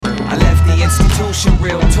institution,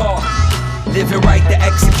 real talk. Living right, the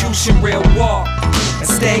execution, real walk. And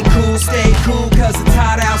stay cool, cause it's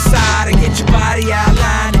hot outside. And get your body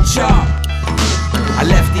outlined and chalk. I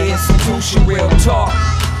left the institution, real talk.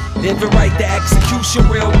 Living right, the execution,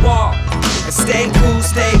 real walk. And stay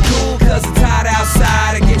cool, cause it's hot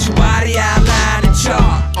outside. And get your body outlined and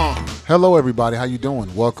chalk. Hello everybody, how you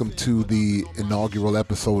doing? Welcome to the inaugural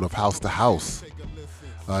episode of House to House.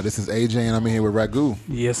 This is AJ and I'm in here with Ragu.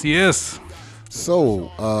 Yes. So,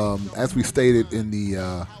 as we stated in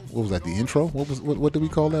the, what was that, the intro? What did we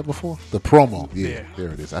call that before? The promo. Yeah, there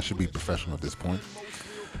it is. I should be professional at this point.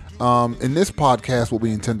 In this podcast, what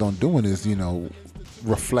we intend on doing is,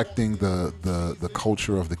 reflecting the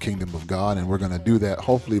culture of the kingdom of God, and we're going to do that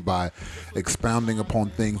hopefully by expounding upon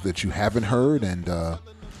things that you haven't heard, and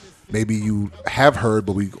maybe you have heard,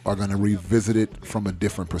 but we are going to revisit it from a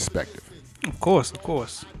different perspective. Of course.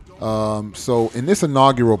 So in this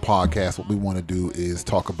inaugural podcast, what we want to do is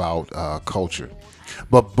talk about culture.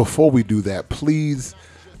 But before we do that, please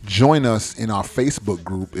join us in our Facebook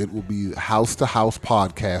group. It will be House to House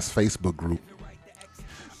Podcast Facebook group.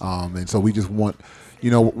 And so we just want,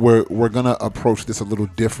 we're going to approach this a little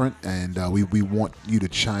different, and we want you to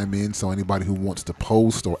chime in. So anybody who wants to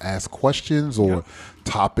post or ask questions or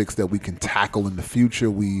topics that we can tackle in the future,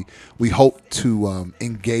 we hope to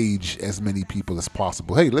engage as many people as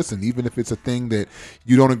possible. Hey, listen, even if it's a thing that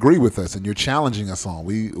you don't agree with us and you're challenging us on,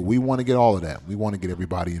 we want to get all of that. We want to get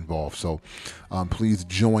everybody involved. So please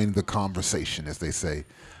join the conversation, as they say.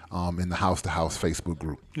 In the House to House Facebook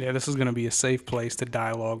group. Yeah, this is going to be a safe place to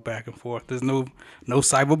dialogue back and forth. There's no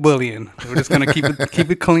cyberbullying. We're just going to keep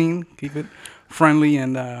it clean, keep it friendly,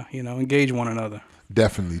 and engage one another.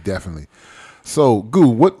 Definitely. So, Goo,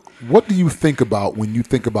 what do you think about when you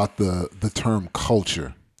think about the term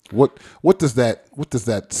culture? What does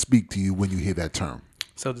that speak to you when you hear that term?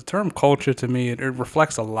 So the term culture, to me, it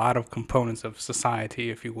reflects a lot of components of society,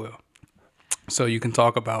 if you will. So you can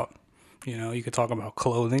talk about you could talk about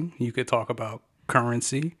clothing. You could talk about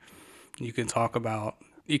currency. You could talk about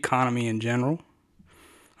economy in general.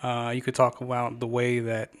 You could talk about the way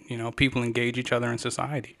that, people engage each other in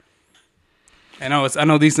society. I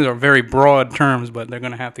know these are very broad terms, but they're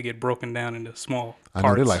going to have to get broken down into small parts. I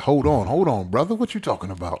know, they're like, hold on, brother. What you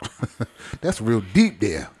talking about? That's real deep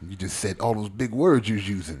there. You just said all those big words you're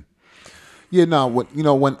using. Yeah, no,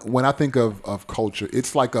 when I think of culture,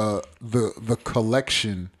 it's like the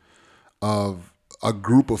collection of a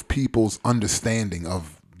group of people's understanding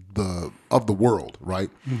of the world,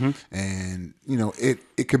 right? Mm-hmm. And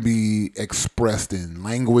it can be expressed in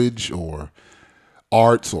language or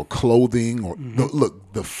arts or clothing or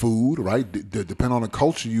the food, right? Depending on the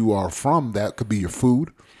culture you are from, that could be your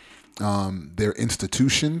food. Their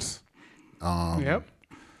institutions,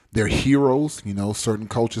 their heroes. Certain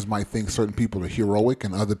cultures might think certain people are heroic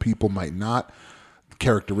and other people might not.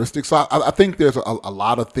 Characteristics. So I think there's a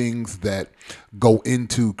lot of things that go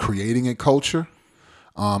into creating a culture.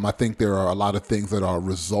 I think there are a lot of things that are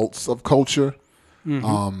results of culture.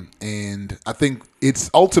 Mm-hmm. And I think it's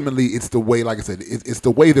the way, like I said, it's the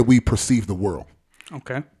way that we perceive the world.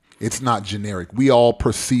 Okay. It's not generic. We all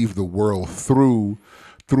perceive the world through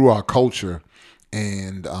our culture.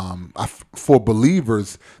 And for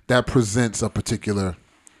believers, that presents a particular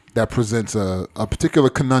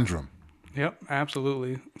conundrum. Yep,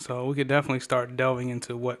 absolutely. So we could definitely start delving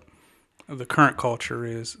into what the current culture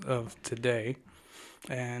is of today.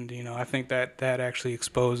 And, I think that actually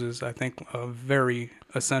exposes, a very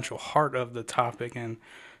essential heart of the topic. And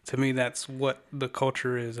to me, that's what the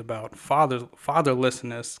culture is about,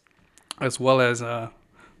 fatherlessness, as well as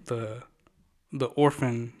the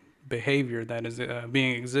orphan behavior that is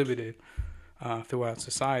being exhibited throughout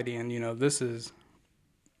society. And, this is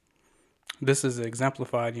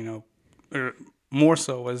exemplified, or more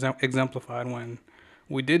so exemplified when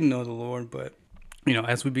we didn't know the Lord, but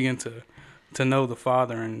as we begin to know the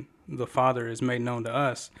Father and the Father is made known to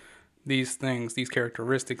us, these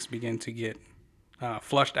characteristics begin to get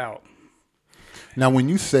flushed out. Now, when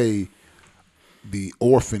you say the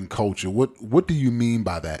orphan culture, what do you mean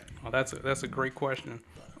by that? Well, that's a great question.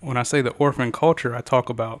 When I say the orphan culture, I talk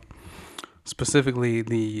about specifically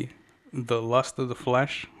the lust of the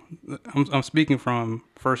flesh. I'm speaking from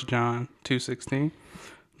 1 John 2:16,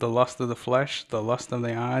 the lust of the flesh, the lust of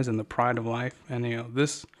the eyes, and the pride of life. And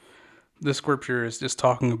this scripture is just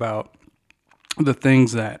talking about the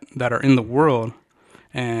things that are in the world,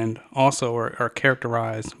 and also are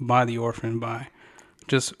characterized by the orphan by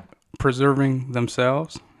just preserving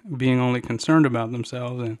themselves, being only concerned about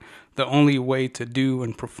themselves, and the only way to do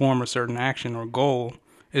and perform a certain action or goal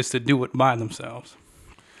is to do it by themselves.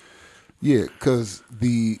 Yeah, because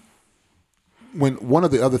when one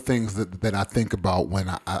of the other things that I think about when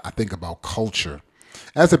I think about culture,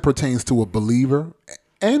 as it pertains to a believer,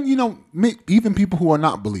 and even people who are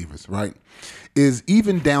not believers, right, is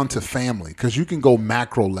even down to family, because you can go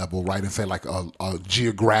macro level, right, and say like a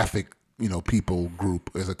geographic, people group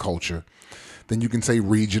as a culture. Then you can say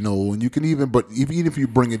regional, and you can even if you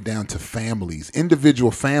bring it down to families,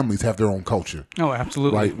 individual families have their own culture. Oh,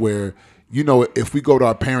 absolutely. Right, where if we go to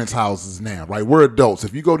our parents' houses now, right, we're adults.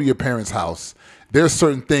 If you go to your parents' house, there's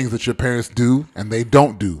certain things that your parents do and they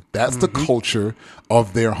don't do. That's the culture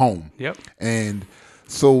of their home. Yep. And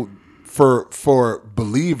so for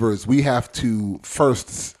believers, we have to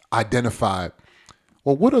first identify,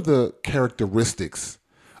 well, what are the characteristics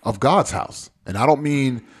of God's house? And I don't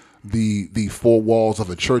mean the four walls of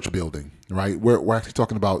a church building, right? We're actually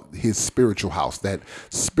talking about his spiritual house, that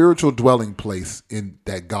spiritual dwelling place in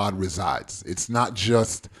that God resides. It's not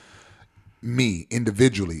just me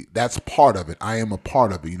individually. That's part of it. I am a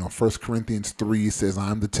part of it. 1 Corinthians 3 says, I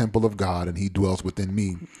am the temple of God and he dwells within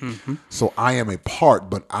me. Mm-hmm. So I am a part,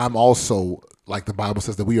 but I'm also, like the Bible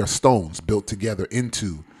says, that we are stones built together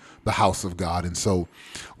into the house of God. And so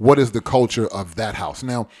what is the culture of that house?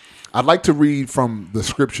 Now, I'd like to read from the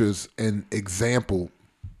scriptures an example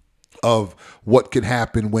of what can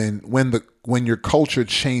happen when your culture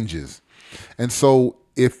changes. And so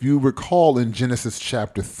if you recall in Genesis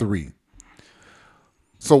chapter 3,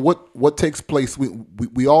 so what takes place,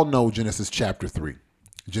 we all know Genesis chapter 3.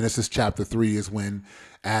 Genesis chapter 3 is when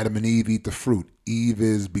Adam and Eve eat the fruit. Eve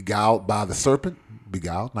is beguiled by the serpent.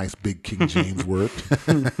 Beguiled, nice big King James word,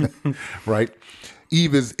 right?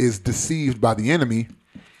 Eve is deceived by the enemy,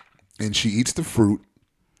 and she eats the fruit,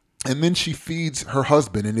 and then she feeds her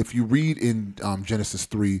husband. And if you read in Genesis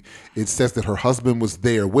 3, it says that her husband was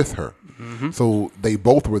there with her. Mm-hmm. So they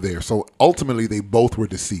both were there. So ultimately, they both were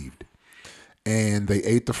deceived. And they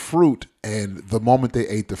ate the fruit, and the moment they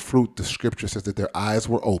ate the fruit, the scripture says that their eyes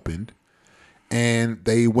were opened, and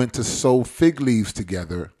they went to sew fig leaves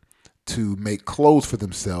together to make clothes for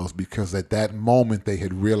themselves, because at that moment they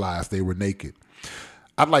had realized they were naked.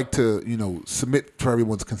 I'd like to, submit for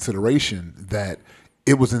everyone's consideration that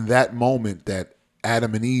it was in that moment that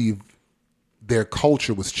Adam and Eve, their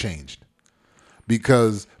culture was changed,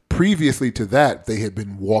 because previously to that, they had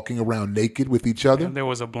been walking around naked with each other. There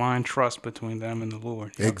was a blind trust between them and the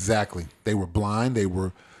Lord. Yep. Exactly. They were blind. They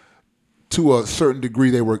were, to a certain degree,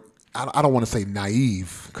 they were, I don't want to say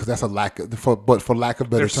naive, because that's a lack of, but for lack of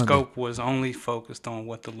better term, their scope was only focused on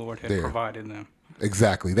what the Lord had provided them.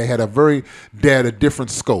 Exactly. They had a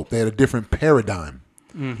different scope. They had a different paradigm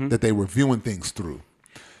that they were viewing things through.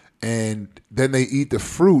 And then they eat the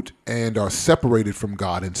fruit and are separated from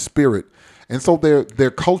God in spirit. And so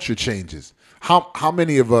their culture changes. How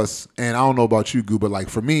many of us, and I don't know about you, Gu, but like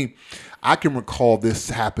for me, I can recall this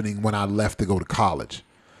happening when I left to go to college.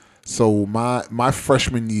 So my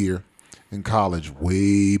freshman year in college,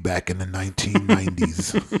 way back in the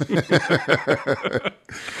 1990s,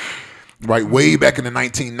 right, way back in the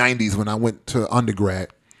 1990s when I went to undergrad,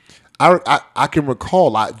 I can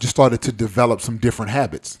recall I just started to develop some different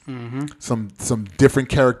habits, some different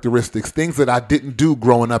characteristics, things that I didn't do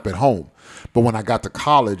growing up at home. But when I got to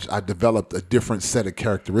college, I developed a different set of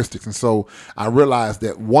characteristics. And so I realized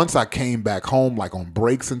that once I came back home, like on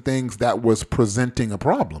breaks and things, that was presenting a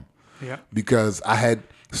problem. Yeah. Because I had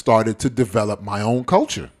started to develop my own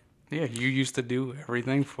culture. Yeah, you used to do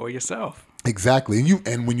everything for yourself. Exactly.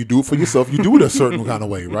 And when you do it for yourself, you do it a certain kind of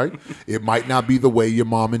way, right? It might not be the way your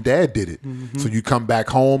mom and dad did it. Mm-hmm. So you come back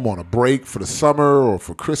home on a break for the summer or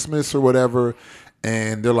for Christmas or whatever,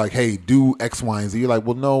 and they're like, hey, do X, Y, and Z. You're like,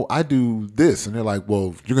 well, no, I do this. And they're like,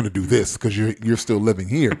 well, you're going to do this because you're still living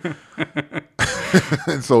here.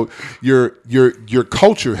 And so your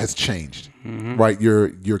culture has changed, right?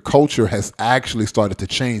 Your culture has actually started to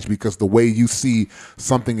change because the way you see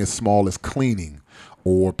something as small as cleaning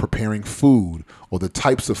or preparing food or the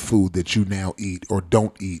types of food that you now eat or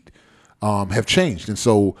don't eat have changed. And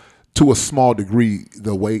so to a small degree,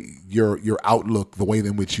 the way your outlook, the way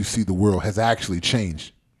in which you see the world has actually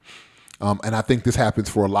changed. And I think this happens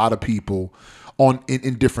for a lot of people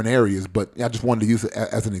in different areas, but I just wanted to use it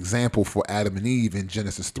as an example for Adam and Eve in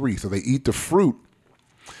Genesis 3. So they eat the fruit,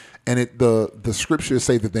 and the scriptures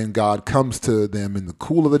say that then God comes to them in the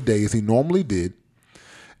cool of the day, as he normally did,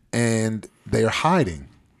 and they're hiding.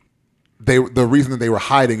 The reason that they were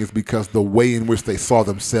hiding is because the way in which they saw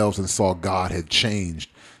themselves and saw God had changed.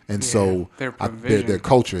 And so their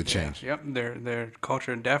culture had changed. Yep, their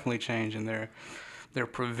culture definitely changed, and their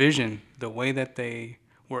provision, the way that they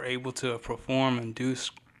were able to perform and do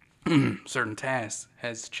certain tasks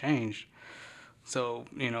has changed. So,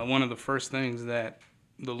 one of the first things that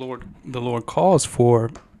the Lord calls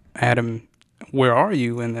for Adam, where are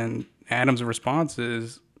you? And then Adam's response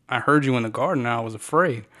is, I heard you in the garden, and I was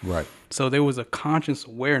afraid. Right. So there was a conscious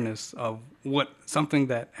awareness of something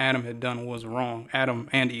that Adam had done was wrong. Adam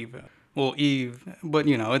and Eve. Well, Eve, but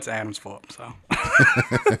it's Adam's fault. So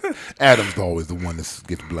Adam's always the one that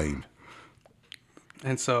gets blamed.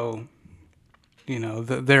 And so,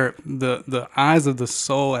 the eyes of the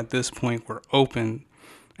soul at this point were open,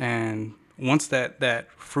 and once that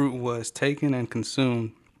fruit was taken and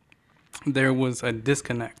consumed, there was a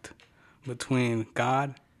disconnect between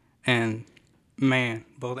God and man,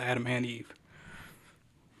 both Adam and Eve.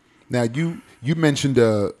 Now you mentioned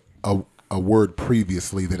a word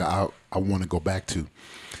previously that I want to go back to.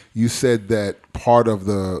 You said that part of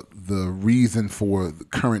the reason for the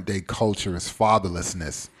current day culture is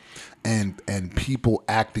fatherlessness and people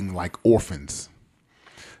acting like orphans.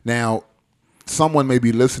 Now, someone may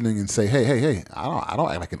be listening and say, hey, I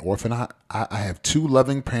don't act like an orphan. I have two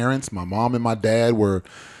loving parents. My mom and my dad were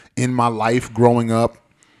in my life growing up.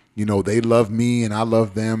 They love me and I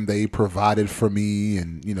love them. They provided for me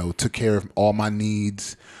and, took care of all my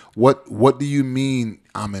needs. What do you mean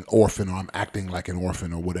I'm an orphan, or I'm acting like an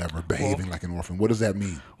orphan, or whatever, behaving like an orphan? What does that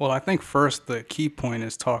mean? Well, I think first the key point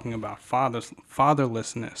is talking about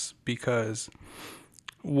fatherlessness, because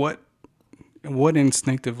what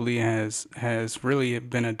instinctively has really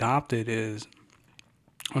been adopted is,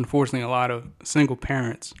 unfortunately, a lot of single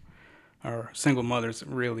parents or single mothers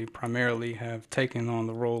really primarily have taken on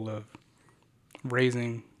the role of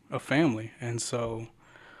raising a family. And so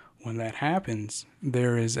when that happens,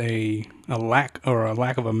 there is a lack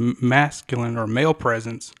of a masculine or male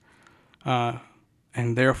presence, and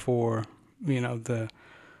therefore, the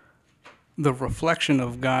reflection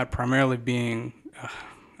of God primarily being.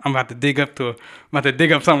 I'm about to dig up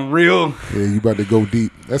something real. Yeah, you about to go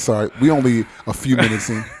deep. That's all right. We only a few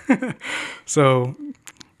minutes in. So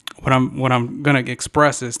what I'm gonna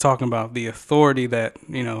express is talking about the authority that,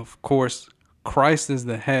 of course, Christ is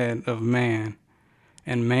the head of man,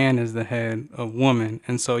 and man is the head of woman.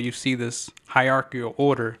 And so you see this hierarchical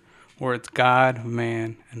order where it's God,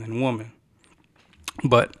 man, and then woman.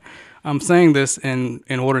 But I'm saying this in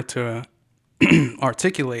order to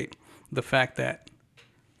articulate the fact that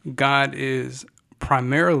God is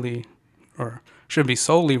primarily, or should be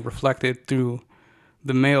solely, reflected through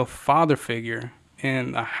the male father figure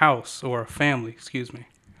in a house or a family,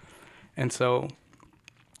 And so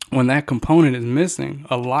when that component is missing,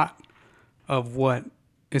 a lot of what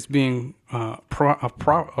is being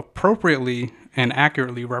appropriately and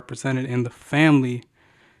accurately represented in the family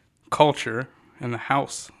culture, in the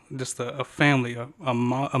house, just a family, a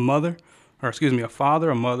father,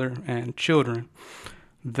 a mother, and children,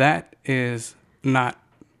 that is not,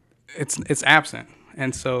 it's absent.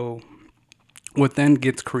 And so what then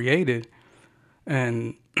gets created,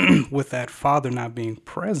 and with that father not being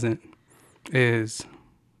present, is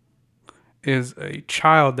a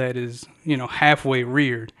child that is, halfway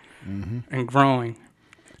reared and growing.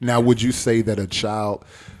 Now, would you say that a child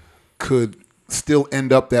could still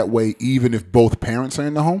end up that way even if both parents are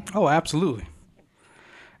in the home? Oh, absolutely.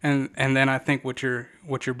 And then I think what you're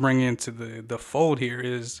bringing into the fold here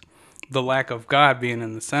is the lack of God being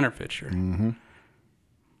in the center picture. Mm-hmm.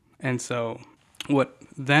 And so what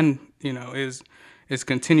then, is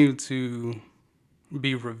continued to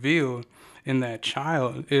be revealed in that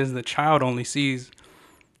child is the child only sees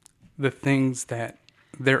the things that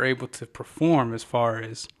they're able to perform, as far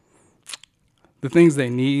as the things they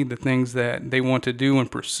need, the things that they want to do and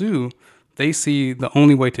pursue. They see the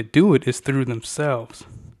only way to do it is through themselves.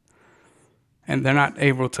 And they're not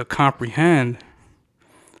able to comprehend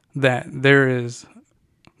that there is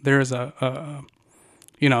a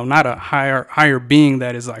not a higher being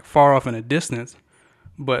that is like far off in a distance,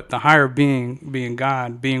 but the higher being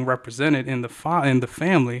God, being represented in the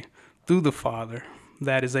family through the Father,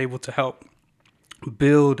 that is able to help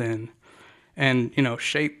build and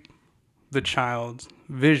shape the child's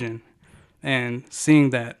vision, and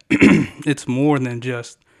seeing that it's more than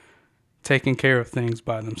just taking care of things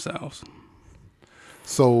by themselves.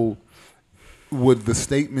 So would the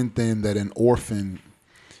statement then that an orphan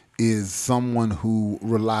is someone who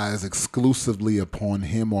relies exclusively upon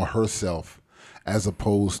him or herself, as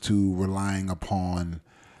opposed to relying upon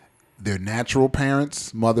their natural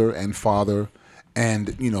parents, mother and father,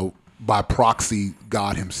 and, by proxy,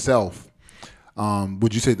 God himself?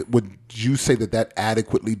 Would you say that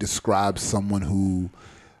adequately describes someone who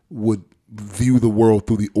would view the world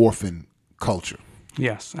through the orphan culture?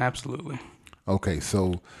 Yes, absolutely. Okay,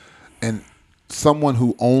 so, and someone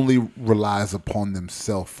who only relies upon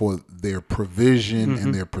themselves for their provision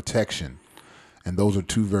and their protection, And those are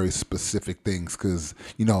two very specific things because,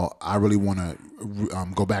 I really want to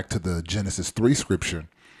go back to the Genesis 3 scripture.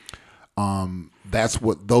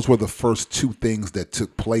 Those were the first two things that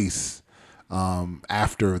took place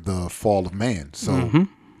after the fall of man. So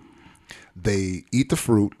they eat the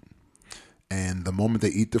fruit, and the moment they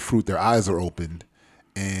eat the fruit, their eyes are opened,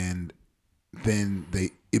 and then they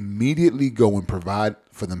immediately go and provide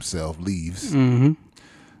for themselves leaves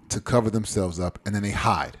to cover themselves up, and then they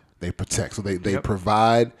hide. They protect. So they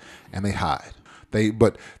provide and they hide. They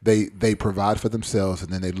provide for themselves,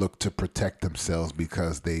 and then they look to protect themselves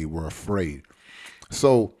because they were afraid.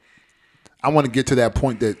 So I want to get to that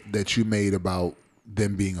point that you made about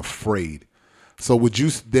them being afraid. So would you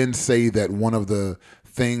then say that one of the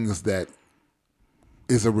things that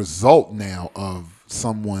is a result now of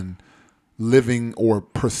someone living or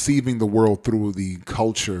perceiving the world through the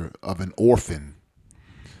culture of an orphan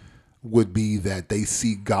would be that they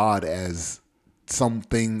see God as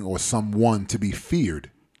something or someone to be feared?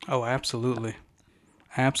 Oh, absolutely.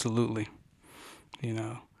 Absolutely.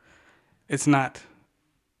 It's not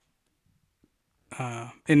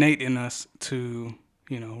innate in us to,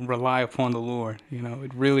 rely upon the Lord.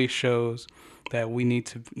 It really shows that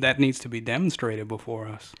that needs to be demonstrated before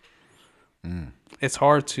us. It's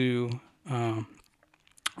hard to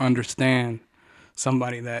understand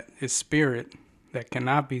somebody that is spirit that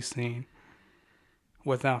cannot be seen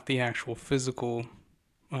without the actual physical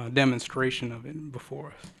demonstration of it before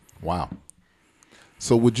us. Wow.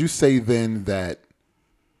 So would you say then that,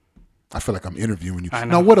 I feel like I'm interviewing you.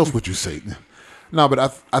 Now, what else would you say? No, but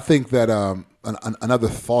I think that another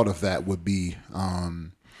thought of that would be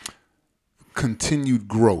continued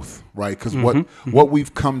growth, right? Because what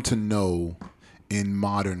we've come to know in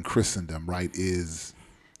modern Christendom, right, is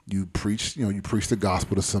you preach the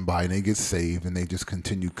gospel to somebody and they get saved and they just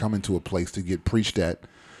continue coming to a place to get preached at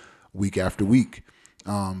week after week.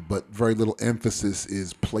 But very little emphasis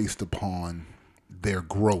is placed upon their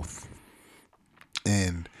growth.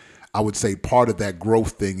 And I would say part of that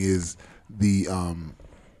growth thing is the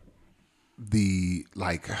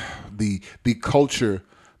culture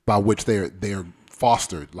by which they're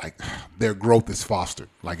fostered, like their growth is fostered,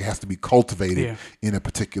 like it has to be cultivated in a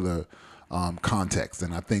particular context.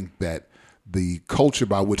 And I think that the culture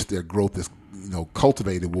by which their growth is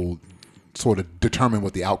cultivated will sort of determine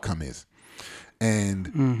what the outcome is. And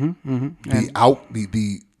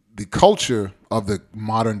the culture of the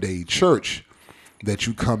modern day church that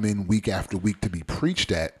you come in week after week to be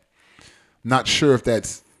preached at, not sure if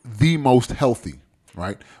that's the most healthy,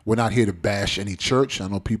 right? We're not here to bash any church. I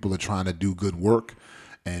know people are trying to do good work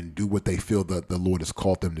and do what they feel that the Lord has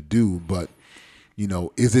called them to do, but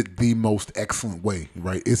is it the most excellent way,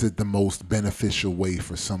 right? Is it the most beneficial way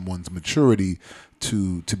for someone's maturity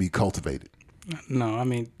to be cultivated? No, I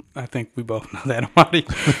mean, I think we both know that, Amadi,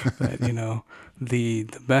 that, the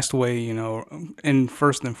best way, and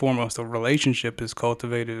first and foremost, a relationship is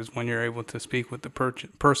cultivated is when you're able to speak with the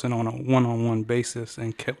person on a one-on-one basis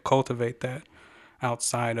and cultivate that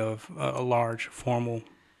outside of a large formal,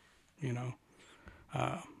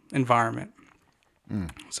 environment.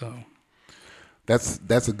 So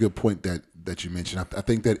that's a good point that you mentioned. I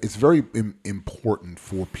think that it's very important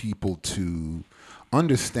for people to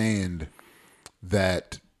understand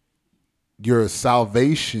that your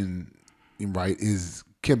salvation, right,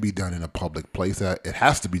 can be done in a public place. It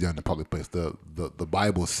has to be done in a public place. The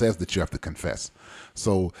Bible says that you have to confess.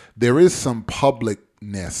 So there is some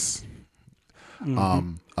publicness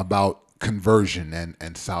about conversion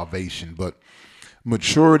and salvation, but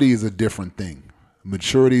maturity is a different thing.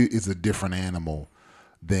 Maturity is a different animal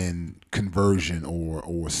than conversion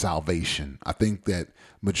or salvation. I think that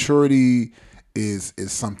maturity is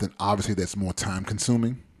something obviously that's more time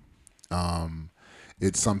consuming.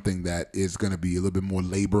 It's something that is going to be a little bit more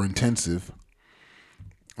labor intensive.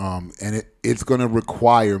 And it's going to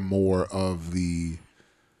require more of the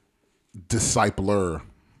discipler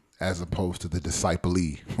as opposed to the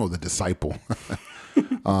disciplee or the disciple.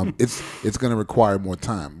 It's going to require more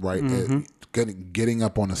time, right? Getting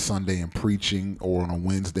up on a Sunday and preaching, or on a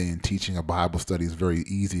Wednesday and teaching a Bible study is very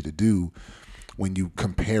easy to do when you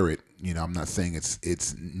compare it. I'm not saying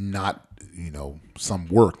it's not, some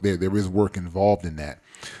work. There is work involved in that.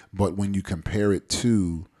 But when you compare it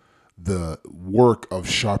to the work of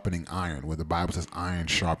sharpening iron, where the Bible says iron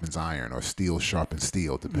sharpens iron or steel sharpens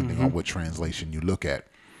steel, depending on what translation you look at.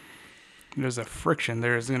 There's a friction.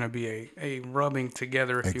 There's going to be a rubbing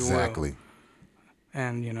together, if you will. Exactly.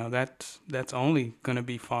 And, that's only going to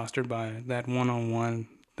be fostered by that one-on-one,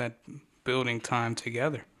 that building time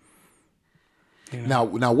together. Now,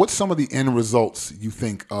 what's some of the end results you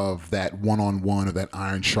think of that one-on-one or that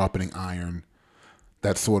iron sharpening iron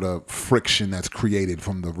sort of friction that's created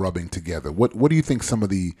from the rubbing together. What do you think some of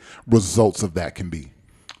the results of that can be?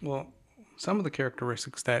 Well, some of the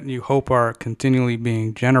characteristics that you hope are continually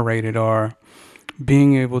being generated are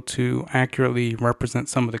being able to accurately represent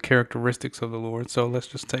some of the characteristics of the Lord. So let's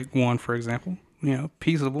just take one, for example,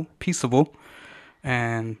 peaceable.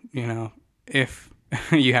 And, if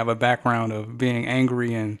you have a background of being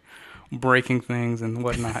angry and breaking things and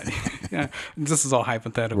whatnot, this is all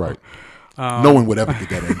hypothetical. Right. No one would ever get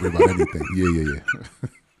that angry about anything.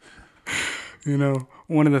 Yeah.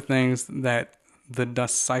 One of the things that the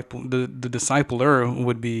discipler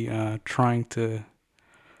would be trying to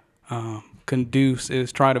conduce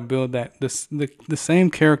is try to build that the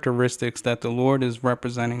same characteristics that the Lord is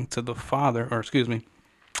representing to the Father, or excuse me,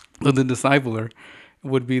 the discipler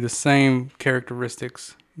would be the same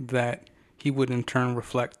characteristics that he would in turn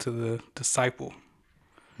reflect to the disciple.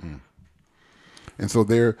 And so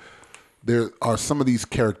there are some of these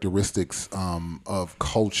characteristics of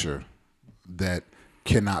culture that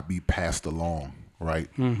cannot be passed along, right?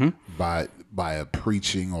 Mm-hmm. By a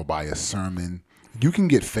preaching or by a sermon. You can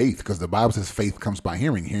get faith because the Bible says faith comes by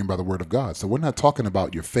hearing by the word of God. So we're not talking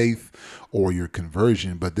about your faith or your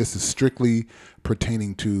conversion, but this is strictly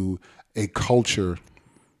pertaining to a culture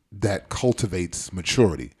that cultivates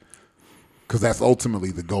maturity. Because that's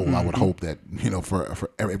ultimately the goal. Mm-hmm. I would hope that,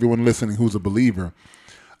 for everyone listening who's a believer,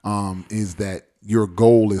 is that your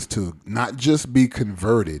goal is to not just be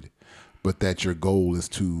converted, but that your goal is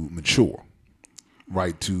to mature,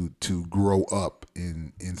 right? To grow up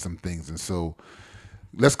in some things. And so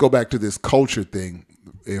let's go back to this culture thing.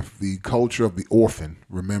 If the culture of the orphan,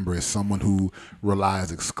 remember, is someone who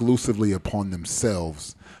relies exclusively upon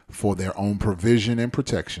themselves for their own provision and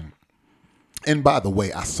protection. And by the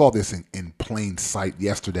way, I saw this in plain sight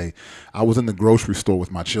yesterday. I was in the grocery store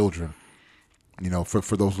with my children.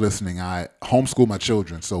 For those listening, I homeschool my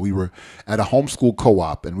children. So we were at a homeschool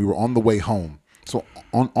co-op and we were on the way home. So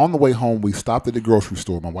on the way home, we stopped at the grocery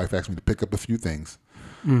store. My wife asked me to pick up a few things.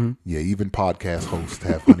 Mm-hmm. Yeah, even podcast hosts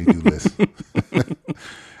have honey-do lists.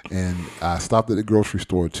 And I stopped at the grocery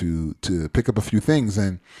store to pick up a few things.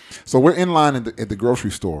 And so we're in line at the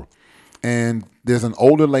grocery store. And there's an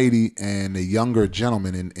older lady and a younger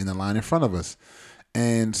gentleman in the line in front of us.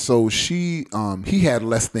 And so he had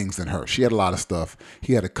less things than her. She had a lot of stuff.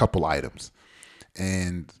 He had a couple items.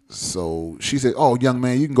 And so she said, "Oh, young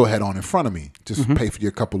man, you can go ahead on in front of me. Just pay for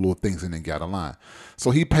your couple little things and then get out of line."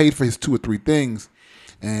 So he paid for his 2 or 3 things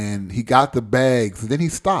and he got the bags. And then he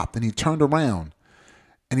stopped and he turned around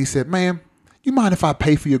and he said, "Ma'am, you mind if I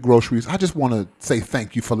pay for your groceries? I just want to say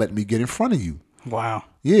thank you for letting me get in front of you." Wow.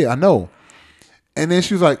 Yeah, I know. And then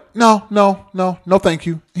she was like, no, thank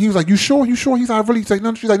you. And he was like, you sure? He's like, really? She's like,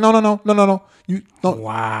 no. She's like, no. You no.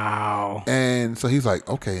 Wow. And so he's like,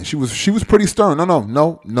 okay. And she was pretty stern.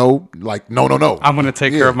 No. Like, no. I'm gonna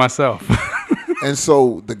take care of myself. And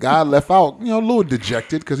so the guy left out, a little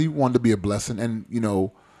dejected because he wanted to be a blessing. And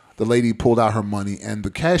the lady pulled out her money, and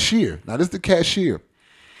the cashier. Now this is the cashier.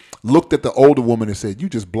 Looked at the older woman and said, "You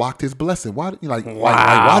just blocked his blessing. Why? Wow.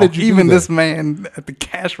 Why did you? Even do that?" this man at the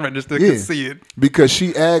cash register could see it because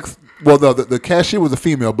she asked. Well, the cashier was a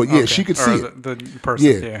female, but she could see it. The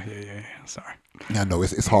person. Yeah. Sorry. I know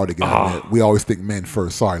it's hard to get out of that. We always think men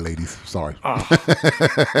first. Sorry, ladies. Sorry.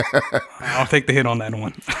 I'll take the hit on that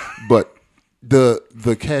one. But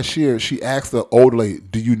the cashier, she asked the older lady,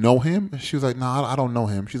 "Do you know him?" And she was like, "No, I don't know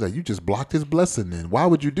him." She's like, "You just blocked his blessing. Then why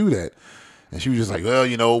would you do that?" And she was just like,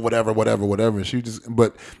 well, whatever. And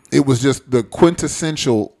but it was just the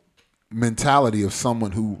quintessential mentality of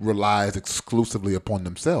someone who relies exclusively upon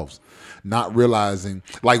themselves, not realizing,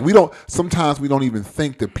 sometimes we don't even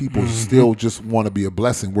think that people still just want to be a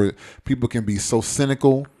blessing, where people can be so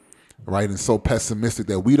cynical, right, and so pessimistic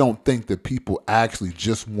that we don't think that people actually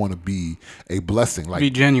just want to be a blessing. Be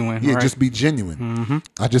genuine. Yeah, right? Just be genuine. Mm-hmm.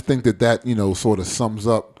 I just think that sort of sums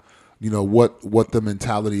up what the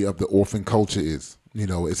mentality of the orphan culture is.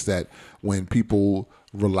 It's that when people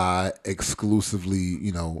rely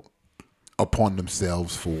exclusively, upon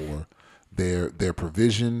themselves for their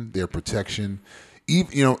provision, their protection.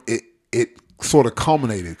 Even, it sort of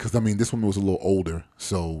culminated because this woman was a little older,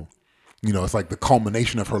 so it's like the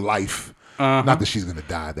culmination of her life. Not that she's gonna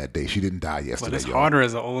die that day. She didn't die yesterday. But it's harder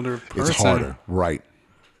as an older person. It's harder, right?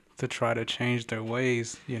 To try to change their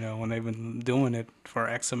ways, when they've been doing it for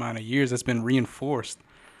X amount of years, it's been reinforced.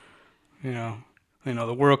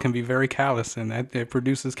 The world can be very callous, and that it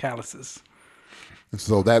produces calluses. And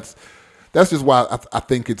so that's just why I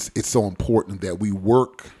think it's so important that we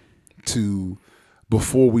work to,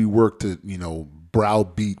 before we work to,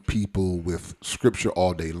 browbeat people with scripture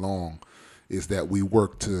all day long, is that we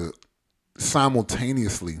work to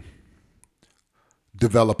simultaneously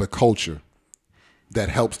develop a culture that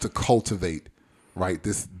helps to cultivate, right,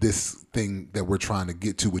 this thing that we're trying to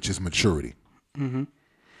get to, which is maturity. Mm-hmm.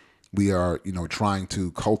 We are, trying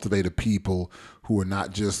to cultivate a people who are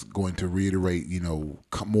not just going to reiterate,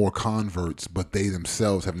 more converts, but they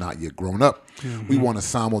themselves have not yet grown up. Mm-hmm. We want to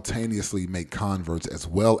simultaneously make converts as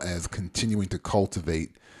well as continuing to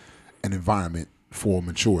cultivate an environment for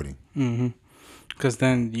maturity. Because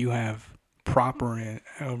then you have proper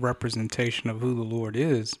representation of who the Lord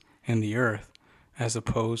is in the earth, as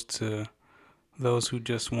opposed to those who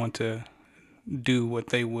just want to do what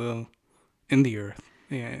they will in the earth.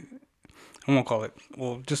 Yeah. I won't call it.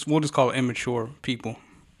 We'll just call it immature people,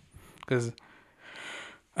 because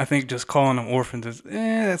I think just calling them orphans is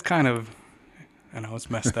that's kind of, I know it's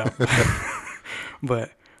messed up, but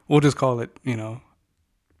we'll just call it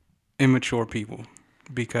immature people,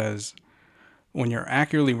 because when you're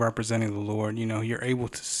accurately representing the Lord, you're able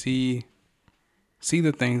to see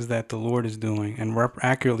the things that the Lord is doing and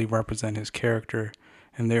accurately represent His character,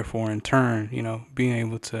 and therefore in turn, being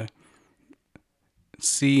able to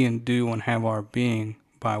see and do and have our being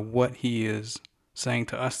by what He is saying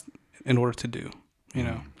to us in order to do.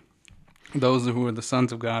 Those who are the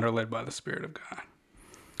sons of God are led by the Spirit of God.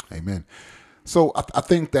 Amen. So I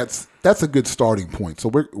think that's a good starting point. So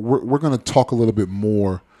we're going to talk a little bit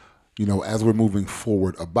more, as we're moving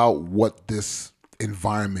forward, about what this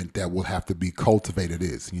environment that will have to be cultivated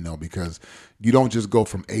is, because you don't just go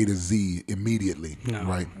from A to Z immediately,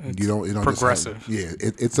 right? You don't progressive.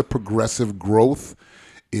 It's a progressive growth.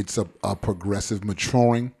 It's a progressive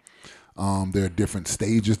maturing. There are different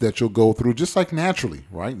stages that you'll go through, just like naturally,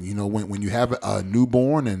 right? When you have a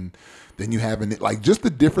newborn and then you have just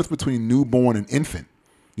the difference between newborn and infant,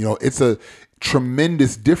 it's a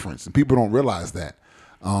tremendous difference, and people don't realize that.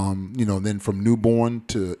 Then from newborn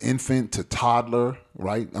to infant to toddler,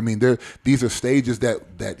 right? I mean, these are stages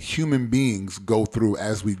that human beings go through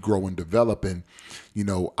as we grow and develop. And,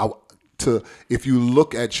 if you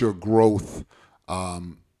look at your growth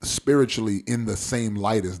spiritually in the same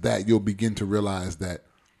light as that, you'll begin to realize that,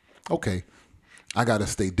 okay, I got to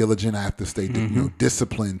stay diligent. I have to stay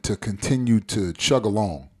disciplined to continue to chug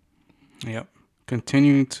along. Yep.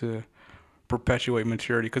 Continuing to perpetuate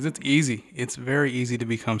maturity, because it's easy. It's very easy to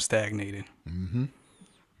become stagnated. Mm-hmm.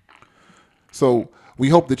 So we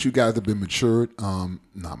hope that you guys have been encouraged,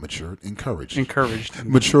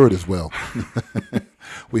 matured as well.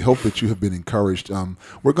 We hope that you have been encouraged.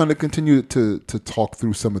 We're going to continue to talk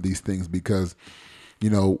through some of these things, because,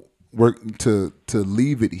 we're to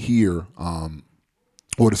leave it here,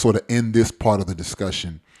 or to sort of end this part of the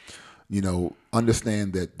discussion.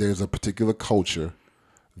 Understand that there's a particular culture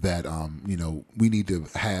that we need to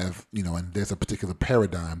have, and there's a particular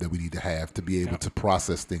paradigm that we need to have to be able to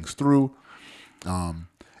process things through,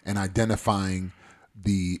 and identifying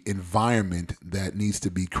the environment that needs to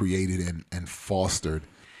be created and fostered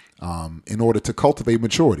in order to cultivate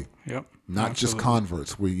maturity. Yep. Not just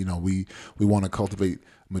converts. We want to cultivate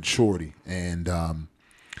maturity, and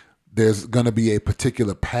there's going to be a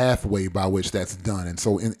particular pathway by which that's done. And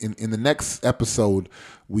so in the next episode,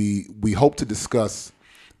 we hope to discuss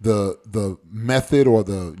the method, or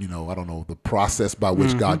the process by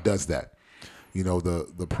which God does that.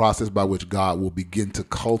 The process by which God will begin to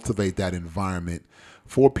cultivate that environment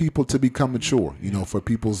for people to become mature, for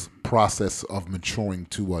people's process of maturing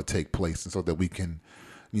to take place, and so that we can,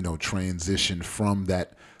 transition from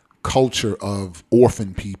that culture of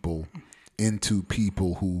orphan people into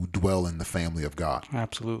people who dwell in the family of God.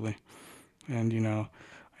 Absolutely. And,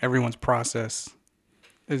 everyone's process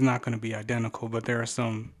is not going to be identical, but there are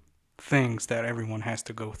some things that everyone has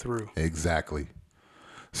to go through. Exactly.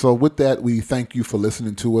 So with that, we thank you for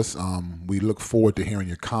listening to us. We look forward to hearing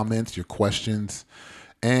your comments, your questions,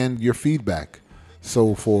 and your feedback.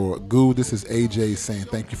 So for Goo, this is AJ saying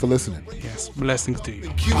thank you for listening. Yes, blessings to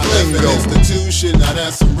you. I left an institution, now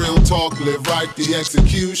that's some real talk. Live right the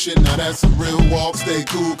execution, now that's some real walk. Stay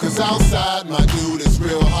cool, cause outside, my dude, it's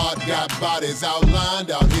real hot. Got bodies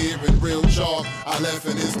outlined out here in real chalk. I left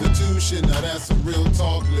an institution, now that's some real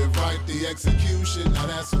talk. Live right the execution, now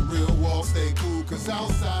that's some real walk. Stay cool, cause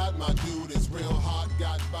outside, my dude, it's real hot.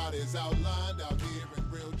 Got bodies outlined out here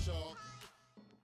in real chalk.